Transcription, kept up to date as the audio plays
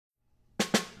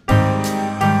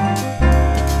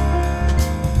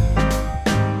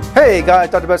Hey guys,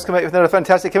 Dr. Best coming with another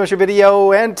fantastic chemistry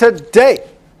video, and today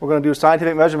we're going to do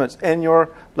scientific measurements in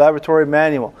your laboratory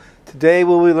manual. Today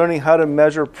we'll be learning how to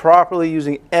measure properly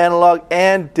using analog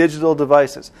and digital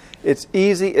devices. It's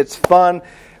easy, it's fun,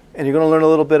 and you're going to learn a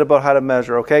little bit about how to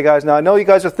measure. Okay guys, now I know you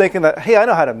guys are thinking that, hey, I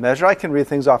know how to measure, I can read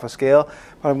things off a scale,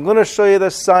 but I'm going to show you the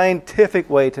scientific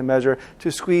way to measure,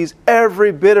 to squeeze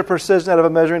every bit of precision out of a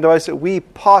measuring device that we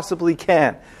possibly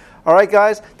can. Alright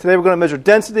guys, today we're going to measure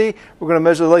density, we're going to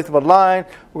measure the length of a line,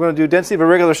 we're going to do density of a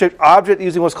regular shaped object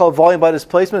using what's called volume by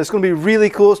displacement. It's going to be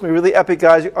really cool, it's going to be really epic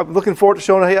guys. I'm looking forward to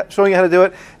showing you how to do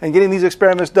it and getting these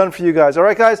experiments done for you guys.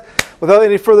 Alright guys, without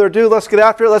any further ado, let's get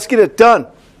after it, let's get it done.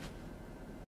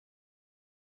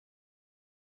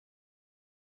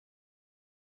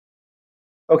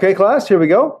 Okay class, here we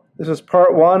go. This is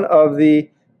part one of the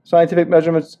scientific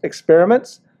measurements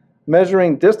experiments.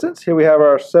 Measuring distance, here we have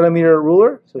our centimeter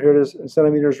ruler, so here it is in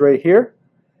centimeters right here,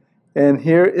 and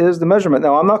here is the measurement.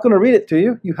 Now I'm not going to read it to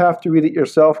you, you have to read it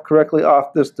yourself correctly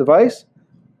off this device.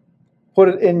 Put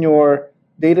it in your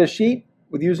data sheet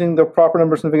with using the proper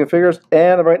number of significant figures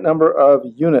and the right number of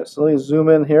units. So let me zoom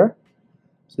in here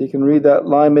so you can read that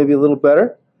line maybe a little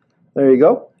better. There you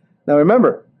go. Now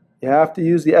remember, you have to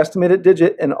use the estimated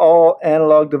digit in all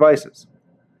analog devices.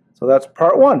 So that's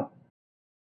part one.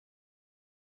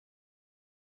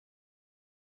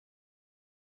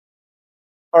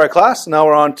 Alright class, now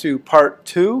we're on to part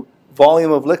two,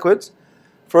 volume of liquids.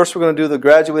 First we're going to do the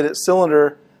graduated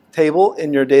cylinder table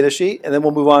in your data sheet, and then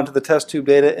we'll move on to the test tube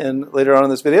data later on in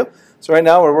this video. So right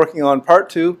now we're working on part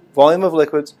two, volume of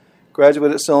liquids,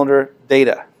 graduated cylinder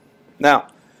data. Now,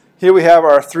 here we have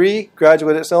our three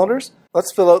graduated cylinders.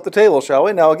 Let's fill out the table, shall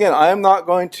we? Now again, I am not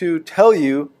going to tell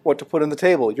you what to put in the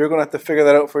table. You're going to have to figure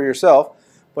that out for yourself,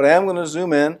 but I am going to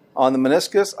zoom in on the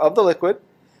meniscus of the liquid,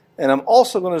 and I'm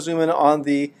also going to zoom in on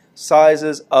the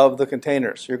sizes of the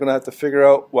containers. You're going to have to figure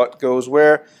out what goes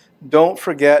where. Don't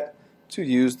forget to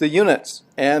use the units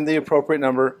and the appropriate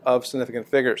number of significant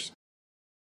figures.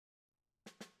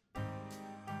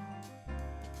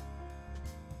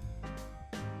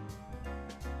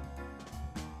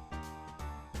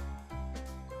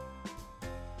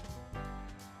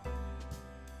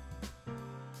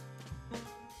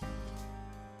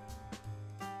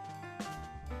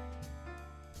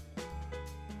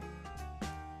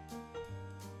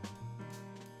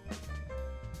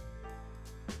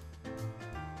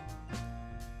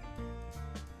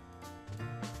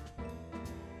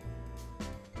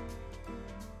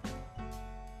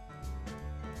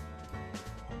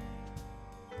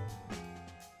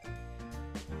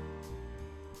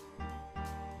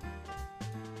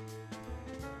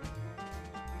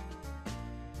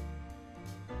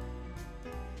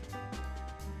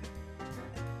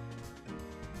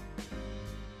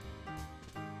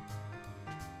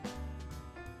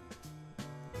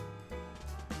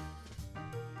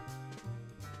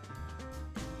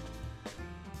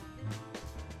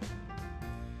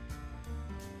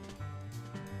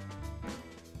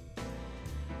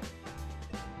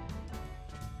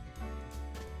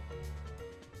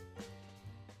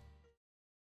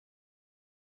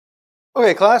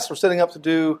 Okay class, we're setting up to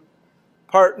do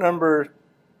part number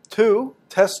two,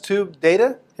 test tube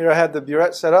data. Here I have the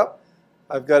burette set up.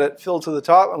 I've got it filled to the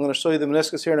top. I'm going to show you the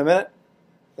meniscus here in a minute.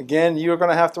 Again, you're going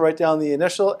to have to write down the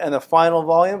initial and the final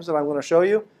volumes that I'm going to show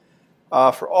you.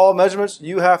 For all measurements,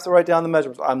 you have to write down the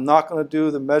measurements. I'm not going to do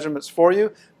the measurements for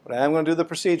you, but I am going to do the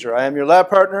procedure. I am your lab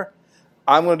partner.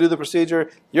 I'm going to do the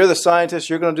procedure. You're the scientist.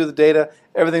 You're going to do the data.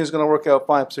 Everything's going to work out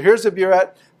fine. So here's the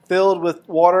burette filled with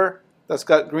water that's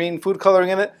got green food coloring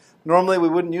in it. Normally we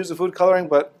wouldn't use the food coloring,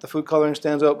 but the food coloring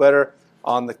stands out better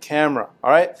on the camera.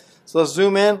 Alright, so let's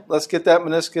zoom in. Let's get that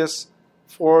meniscus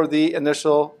for the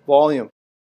initial volume.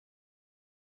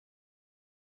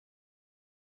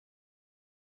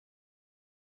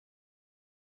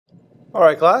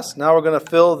 Alright class, now we're going to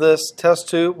fill this test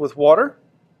tube with water.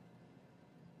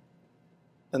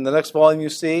 And the next volume you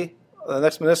see, the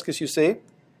next meniscus you see,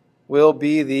 will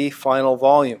be the final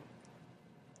volume.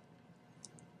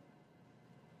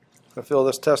 I'm going to fill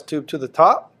this test tube to the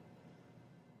top,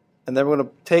 and then we're going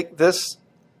to take this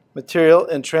material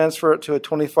and transfer it to a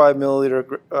 25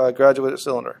 milliliter graduated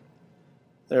cylinder.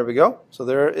 There we go. So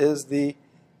there is the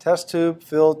test tube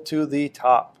filled to the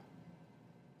top.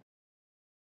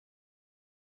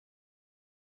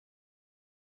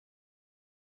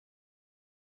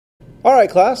 Alright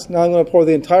class, now I'm going to pour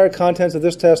the entire contents of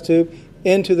this test tube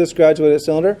into this graduated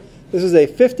cylinder. This is a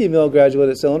 50 mil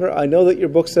graduated cylinder. I know that your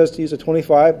book says to use a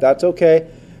 25. That's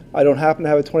okay. I don't happen to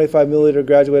have a 25 milliliter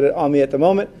graduated on me at the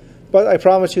moment, but I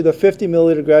promise you the 50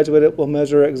 milliliter graduated will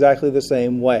measure exactly the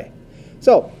same way.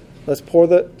 So Let's pour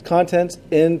the contents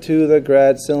into the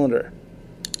grad cylinder.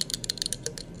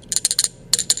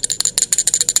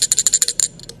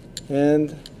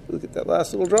 And look at that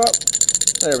last little drop.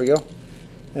 There we go.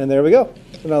 And there we go.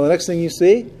 So now the next thing you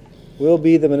see will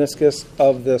be the meniscus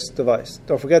of this device.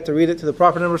 Don't forget to read it to the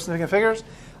proper number of significant figures.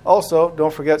 Also,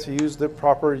 don't forget to use the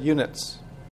proper units.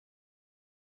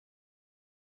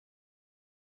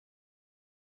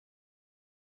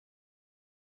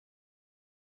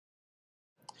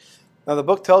 Now the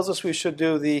book tells us we should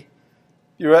do the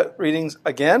burette readings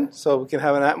again so we can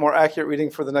have a more accurate reading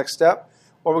for the next step.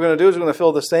 What we're going to do is we're going to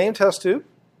fill the same test tube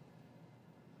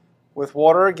with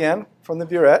water again from the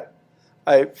burette.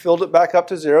 I filled it back up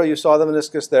to 0. You saw the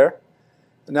meniscus there.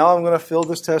 And now I'm going to fill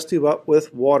this test tube up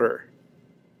with water.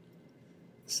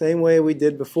 Same way we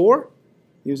did before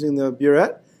using the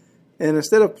burette. And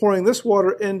instead of pouring this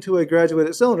water into a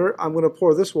graduated cylinder, I'm going to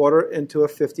pour this water into a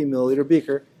 50 milliliter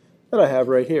beaker that I have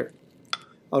right here.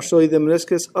 I'll show you the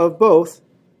meniscus of both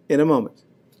in a moment.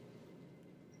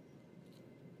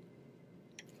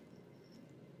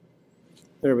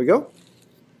 There we go.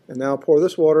 And now pour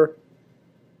this water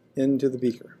into the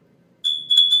beaker.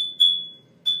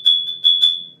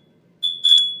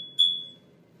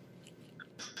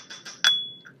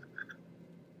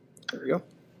 There we go.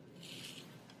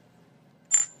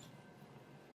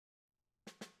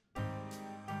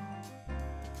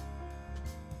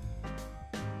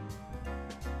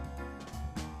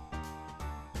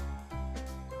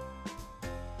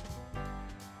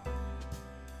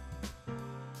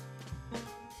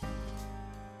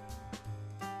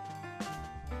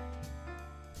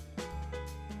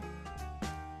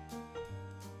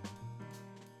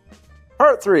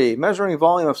 Part 3, measuring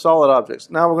volume of solid objects.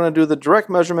 Now we're going to do the direct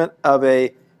measurement of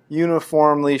a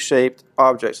uniformly shaped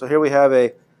object. So here we have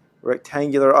a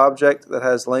rectangular object that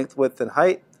has length, width, and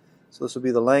height. So this would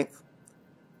be the length.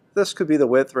 This could be the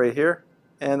width right here,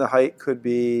 and the height could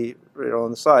be right on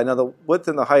the side. Now the width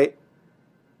and the height,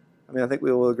 I think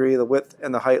we will agree the width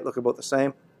and the height look about the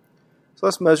same. So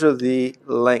let's measure the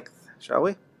length, shall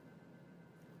we?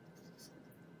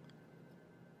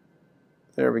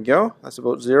 There we go. That's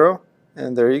about 0.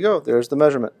 And there you go. There's the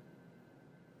measurement.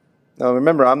 Now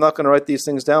remember, I'm not going to write these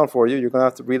things down for you. You're going to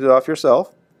have to read it off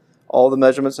yourself. All the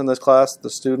measurements in this class, the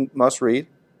student must read.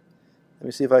 Let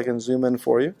me see if I can zoom in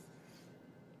for you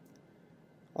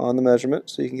on the measurement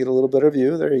so you can get a little better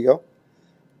view. There you go.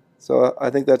 So I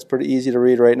think that's pretty easy to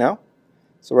read right now.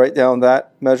 So write down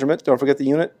that measurement. Don't forget the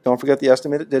unit. Don't forget the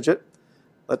estimated digit.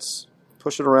 Let's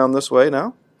push it around this way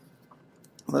now.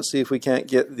 Let's see if we can't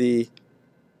get the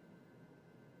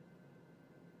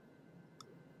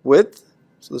width.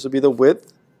 So this would be the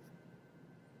width.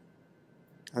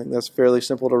 I think that's fairly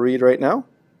simple to read right now.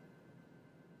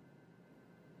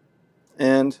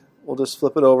 And we'll just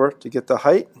flip it over to get the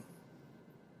height.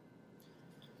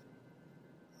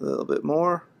 A little bit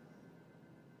more.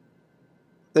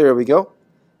 There we go.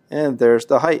 And there's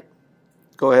the height.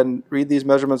 Go ahead and read these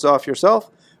measurements off yourself.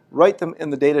 Write them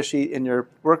in the data sheet in your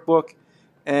workbook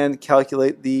and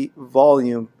calculate the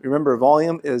volume. Remember,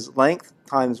 volume is length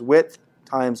times width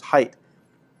times height.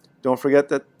 Don't forget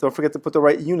to put the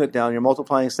right unit down. You're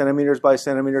multiplying centimeters by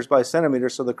centimeters by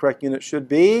centimeters, so the correct unit should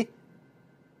be,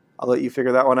 I'll let you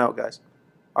figure that one out, guys.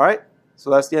 All right, so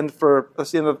that's the end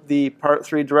of the part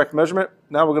 3 direct measurement.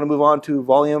 Now we're going to move on to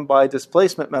volume by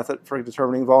displacement method for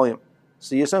determining volume.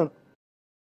 See you soon.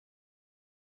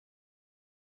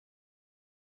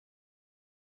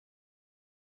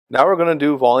 Now we're going to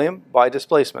do volume by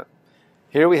displacement.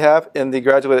 Here we have, in the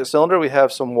graduated cylinder, we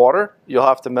have some water. You'll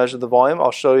have to measure the volume.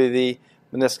 I'll show you the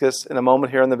meniscus in a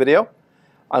moment here in the video.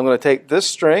 I'm going to take this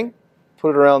string,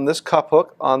 put it around this cup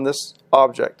hook on this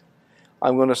object.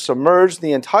 I'm going to submerge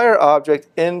the entire object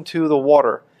into the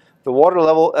water. The water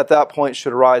level at that point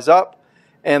should rise up,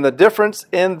 and the difference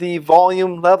in the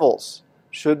volume levels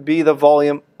should be the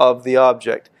volume of the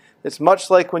object. It's much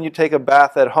like when you take a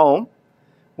bath at home.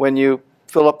 When you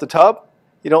fill up the tub,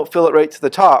 you don't fill it right to the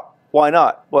top. Why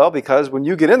not? Well, because when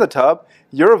you get in the tub,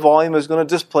 your volume is going to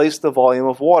displace the volume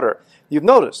of water. You've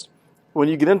noticed, when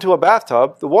you get into a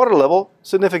bathtub, the water level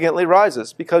significantly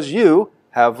rises because you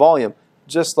have volume,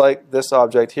 just like this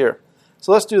object here.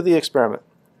 So let's do the experiment.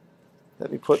 Let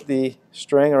me put the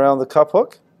string around the cup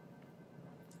hook.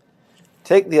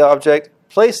 Take the object,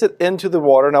 place it into the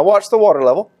water. Now watch the water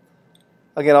level.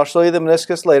 Again, I'll show you the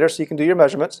meniscus later so you can do your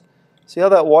measurements. See how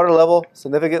that water level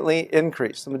significantly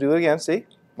increased. Let me do it again, see?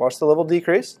 Watch the level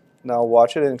decrease. Now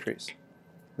watch it increase.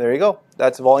 There you go.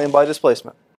 That's volume by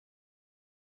displacement.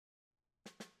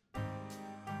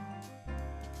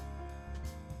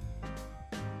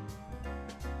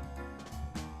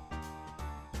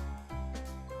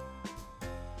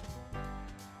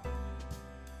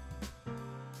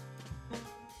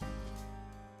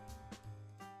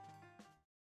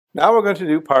 Now we're going to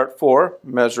do part 4,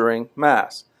 measuring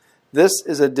mass. This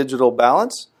is a digital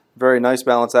balance, very nice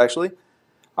balance actually.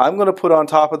 I'm going to put on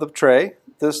top of the tray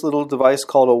this little device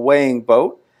called a weighing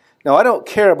boat. Now I don't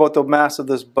care about the mass of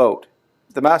this boat.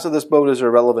 The mass of this boat is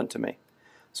irrelevant to me.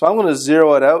 So I'm going to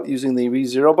zero it out using the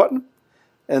re-zero button,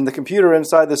 and the computer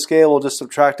inside the scale will just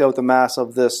subtract out the mass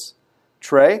of this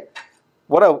tray.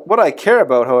 What I care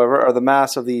about, however, are the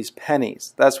mass of these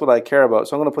pennies. That's what I care about.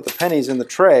 So I'm going to put the pennies in the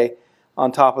tray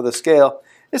on top of the scale.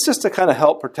 It's just to kind of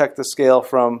help protect the scale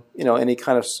from any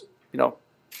kind of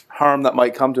harm that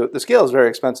might come to it. The scale is very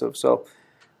expensive, so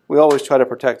we always try to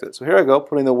protect it. So here I go,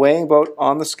 putting the weighing boat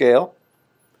on the scale,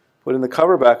 putting the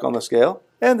cover back on the scale,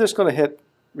 and just going to hit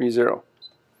re-zero.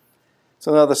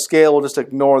 So now the scale will just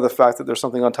ignore the fact that there's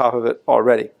something on top of it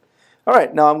already. All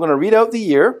right, now I'm going to read out the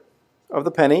year of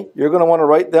the penny. You're going to want to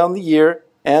write down the year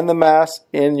and the mass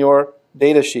in your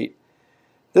data sheet.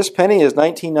 This penny is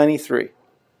 1993.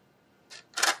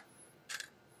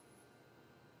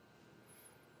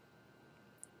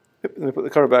 Let me put the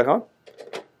cover back on.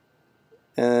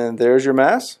 And there's your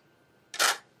mass.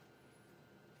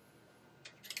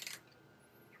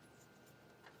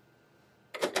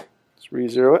 Let's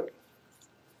re-zero it.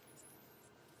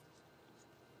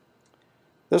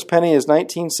 This penny is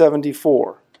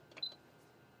 1974.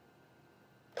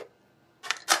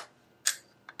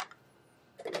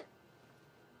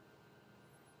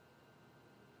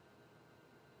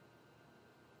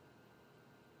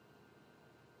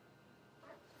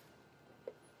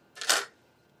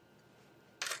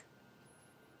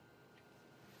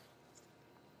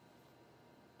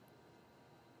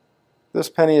 This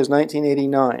penny is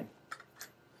 1989.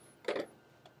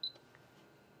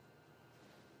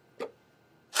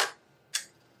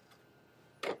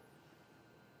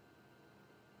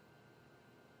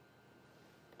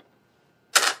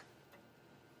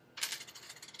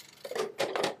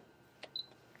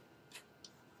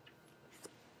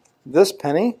 This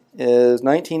penny is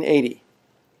 1980.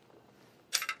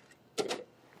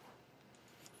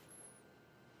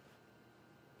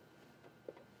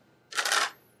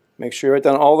 Make sure you write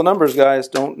down all the numbers, guys.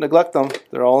 Don't neglect them.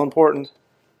 They're all important.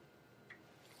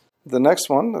 The next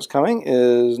one that's coming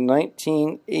is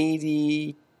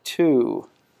 1982.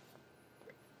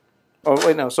 Oh,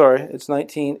 wait, no, sorry. It's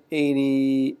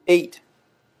 1988.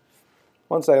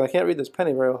 One second. I can't read this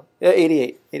penny very well. Yeah,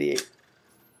 88. 88.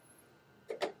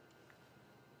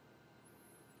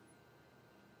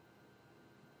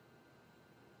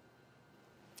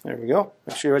 There we go.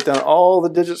 Make sure you write down all the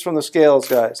digits from the scales,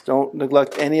 guys. Don't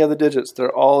neglect any of the digits.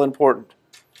 They're all important.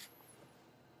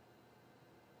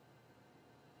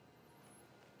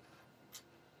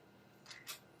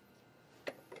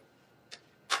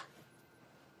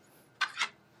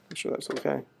 Make sure that's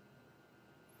okay.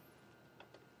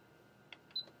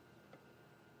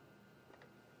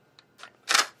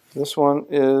 This one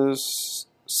is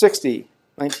 60,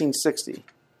 1960.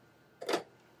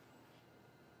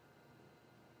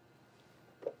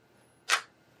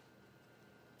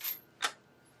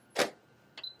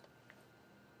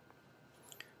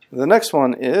 The next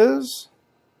one is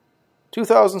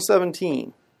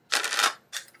 2017.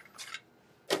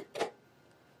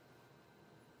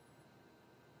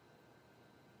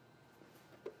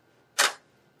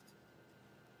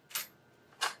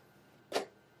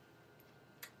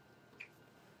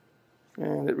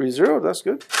 And it re-zeroed, that's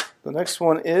good. The next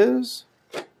one is,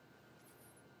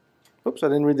 oops, I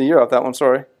didn't read the year off that one,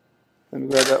 sorry. Let me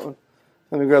grab that one.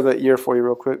 Let me grab that year for you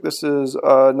real quick. This is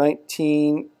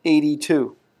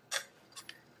 1982.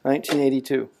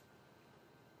 1982.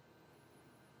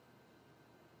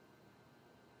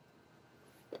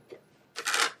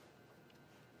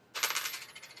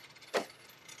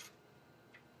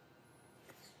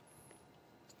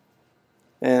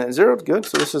 And zeroed, good.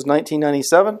 So this is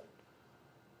 1997.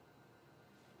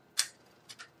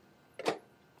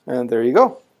 And there you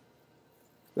go.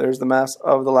 There's the mass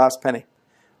of the last penny.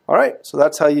 All right, so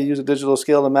that's how you use a digital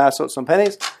scale to mass out some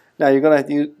pennies. Now you're going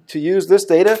to have to use this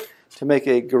data to make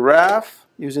a graph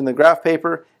using the graph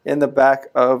paper in the back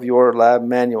of your lab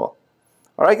manual.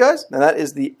 All right, guys, and that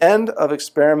is the end of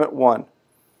experiment 1.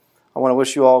 I want to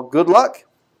wish you all good luck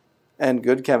and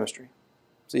good chemistry.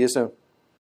 See you soon.